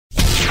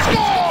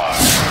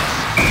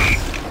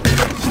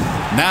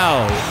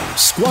Now,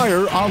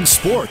 Squire on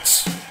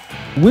Sports.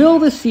 Will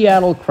the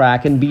Seattle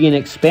Kraken be an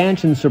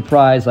expansion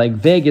surprise like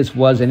Vegas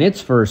was in its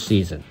first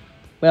season?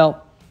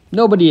 Well,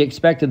 nobody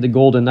expected the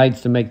Golden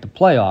Knights to make the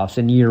playoffs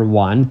in year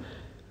one,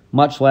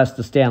 much less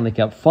the Stanley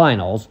Cup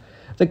Finals.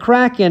 The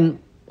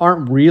Kraken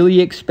aren't really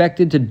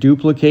expected to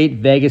duplicate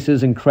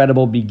Vegas's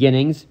incredible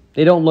beginnings.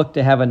 They don't look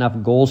to have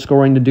enough goal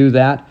scoring to do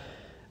that.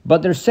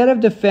 But their set of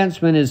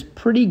defensemen is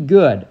pretty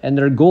good, and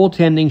their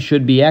goaltending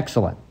should be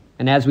excellent.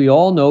 And as we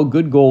all know,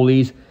 good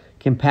goalies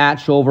can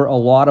patch over a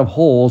lot of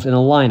holes in a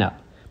lineup.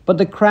 But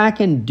the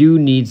Kraken do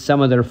need some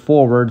of their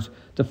forwards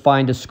to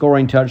find a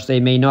scoring touch they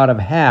may not have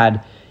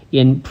had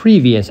in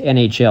previous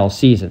NHL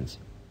seasons.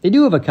 They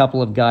do have a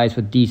couple of guys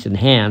with decent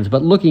hands,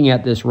 but looking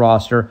at this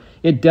roster,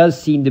 it does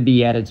seem to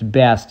be at its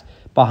best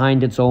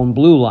behind its own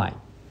blue line.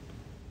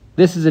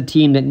 This is a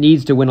team that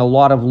needs to win a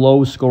lot of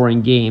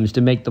low-scoring games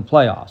to make the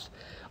playoffs.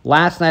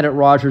 Last night at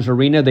Rogers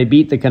Arena, they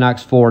beat the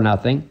Canucks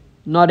 4-0.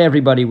 Not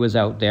everybody was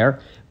out there,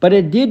 but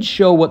it did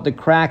show what the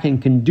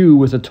Kraken can do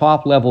with a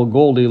top-level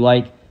goalie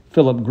like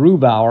Philip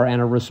Grubauer and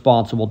a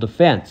responsible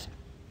defense.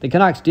 The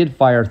Canucks did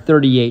fire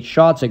 38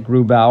 shots at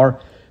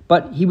Grubauer,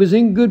 but he was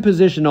in good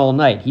position all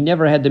night. He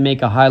never had to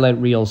make a highlight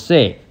reel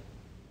save.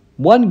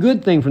 One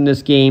good thing from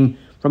this game,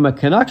 from a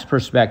Canucks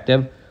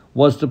perspective,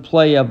 was the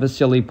play of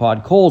Vasily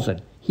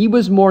Podkolzin. He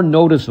was more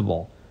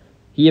noticeable.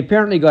 He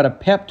apparently got a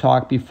pep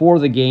talk before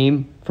the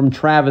game from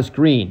Travis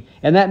Green,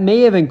 and that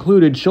may have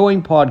included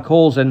showing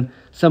Podkolzin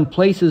some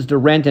places to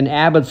rent in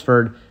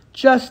Abbotsford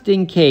just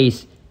in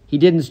case he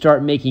didn't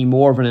start making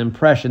more of an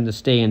impression to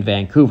stay in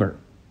Vancouver.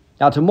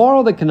 Now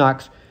tomorrow the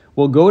Canucks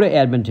will go to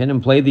Edmonton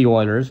and play the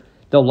Oilers.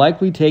 They'll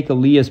likely take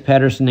Elias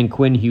Pettersson and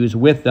Quinn Hughes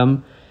with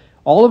them.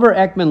 Oliver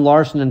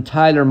Ekman-Larsson and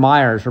Tyler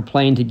Myers were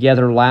playing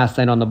together last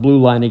night on the blue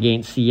line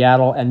against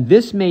Seattle, and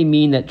this may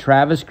mean that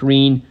Travis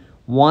Green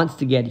wants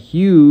to get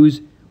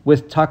Hughes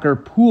with Tucker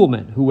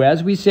Poolman, who,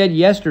 as we said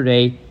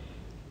yesterday,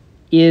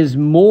 is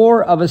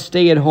more of a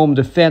stay-at-home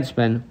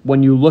defenseman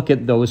when you look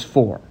at those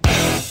four.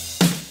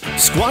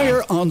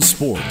 Squire on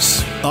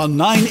Sports on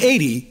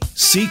 980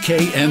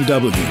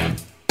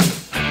 CKNW.